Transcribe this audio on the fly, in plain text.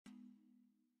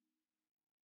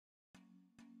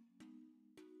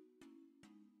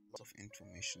of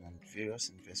information on various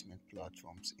investment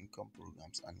platforms, income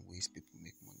programs, and ways people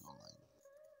make money online.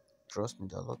 Trust me,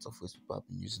 there are lots of ways people have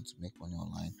been using to make money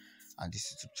online, and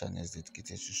this YouTube channel is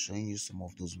dedicated to showing you some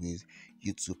of those ways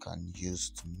you too can use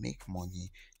to make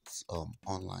money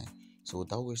online. So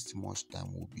without wasting much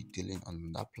time, we'll be dealing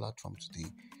on that platform today.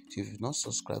 So if you've not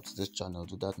subscribed to this channel,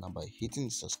 do that now by hitting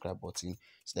the subscribe button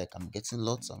so that I'm getting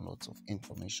lots and lots of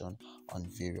information on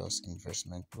various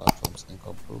investment platforms,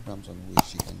 income programs, on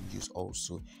which you can use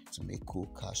also to make cool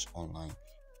cash online.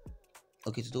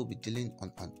 Okay, today we'll be dealing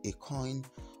on a coin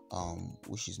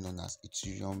which is known as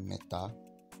Ethereum Meta.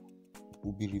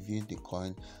 We'll be reviewing the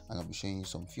coin, and I'll be showing you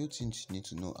some few things you need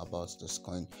to know about this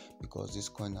coin, because this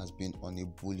coin has been on a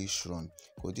bullish run.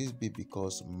 Could this be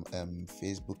because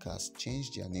Facebook has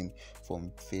changed their name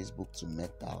from Facebook to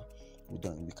Meta? We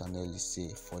can only say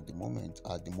for the moment,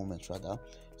 at the moment rather.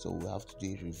 So we have to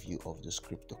do a review of this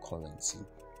cryptocurrency.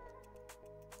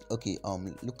 Okay,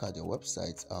 look at their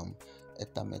website,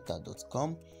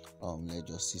 ethermeta.com. Let's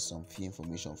just see some few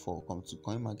information before we come to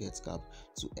CoinMarketCap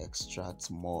to extract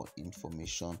more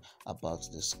information about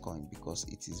this coin, because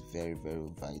it is very, very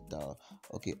vital.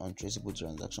 Okay, untraceable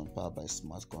transaction powered by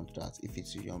smart contracts. If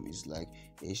Ethereum is like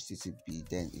HTTP,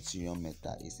 then Ethereum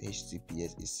Meta is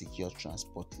HTTPS, a secure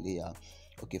transport layer.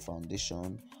 Okay,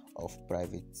 foundation of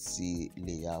privacy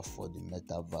layer for the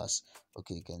metaverse.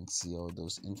 Okay, you can see all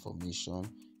those information.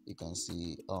 You can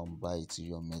see by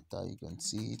Ethereum Meta, you can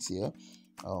see it here.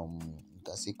 You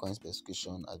can see coin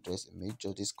specification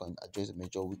this coin address a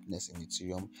major weakness in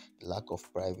Ethereum: the lack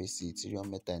of privacy. Ethereum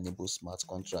Meta enables smart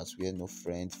contracts where no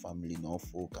friend, family, no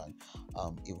folk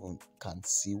even can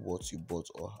see what you bought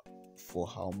or for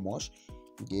how much.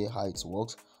 How it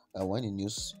works. When you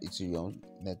use Ethereum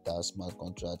Meta smart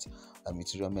contract,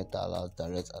 Ethereum Meta allows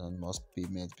direct anonymous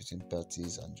payment between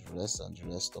parties and the rest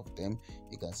of them.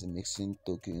 You can see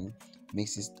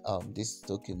this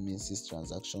token mixes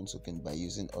transaction token by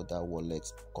using other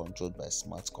wallets controlled by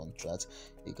smart contracts.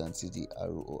 You can see the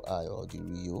ROI or the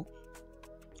RIO.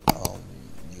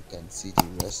 You can see the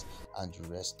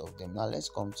rest of them. Now let's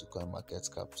come to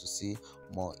CoinMarketCap to see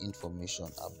more information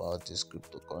about this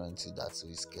cryptocurrency that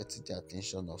is getting the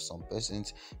attention of some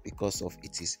persons because of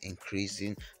it is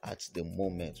increasing at the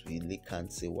moment. We really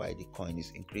can't say why the coin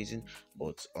is increasing,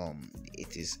 but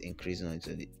it is increasing.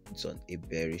 It's on a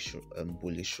bearish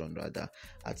bullish run rather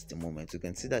at the moment. You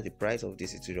can see that the price of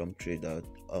this Ethereum trader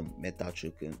Meta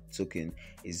token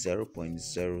is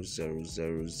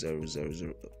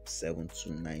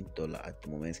 $0.0000729 at the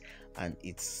moment, and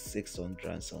it's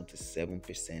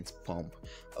 677% pump.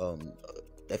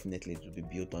 Definitely it will be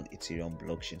built on Ethereum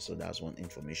blockchain, so that's one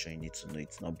information you need to know.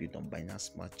 It's not built on Binance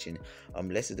Smart Chain.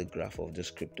 Let's see the graph of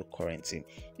this cryptocurrency.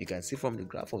 You can see from the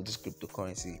graph of this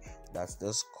cryptocurrency that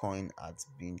this coin has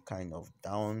been kind of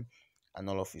down, and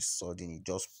all of a sudden it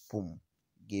just boom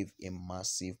gave a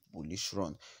massive bullish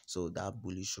run. So that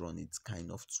bullish run, it's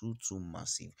kind of too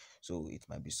massive, so it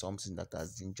might be something that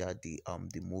has gingered the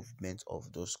movement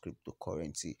of those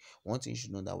cryptocurrency. One thing you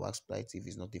should know, that Waxfly TV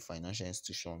is not a financial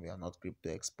institution. We are not crypto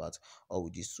experts. All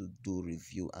we just to do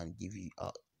review and give you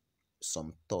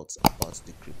some thoughts about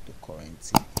the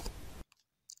cryptocurrency.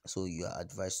 So you are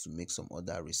advised to make some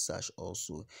other research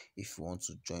also if you want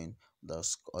to join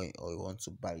this coin or you want to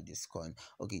buy this coin.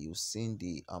 Okay, you've seen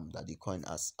the that the coin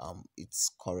has it's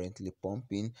currently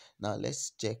pumping. Now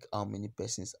let's check how many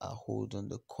persons are holding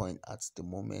the coin at the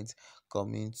moment.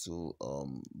 Coming to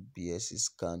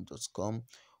bscscan.com,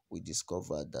 we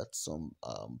discovered that some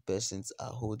persons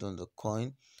are holding the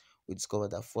coin. We discovered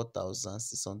that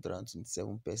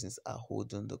 4,627 persons are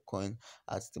holding the coin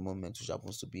at the moment, which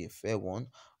happens to be a fair one.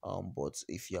 But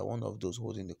if you are one of those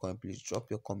holding the coin, please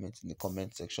drop your comment in the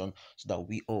comment section so that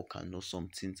we all can know some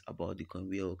things about the coin.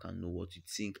 We all can know what you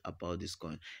think about this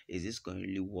coin. Is this coin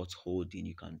really worth holding?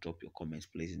 You can drop your comments,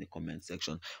 please, in the comment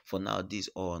section. For now, this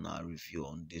is all on our review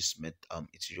on this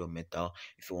Ethereum Meta.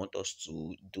 If you want us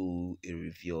to do a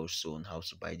review also on how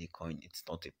to buy the coin, it's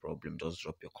not a problem. Just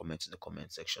drop your comments in the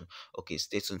comment section. Okay,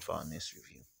 stay tuned for our next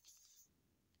review.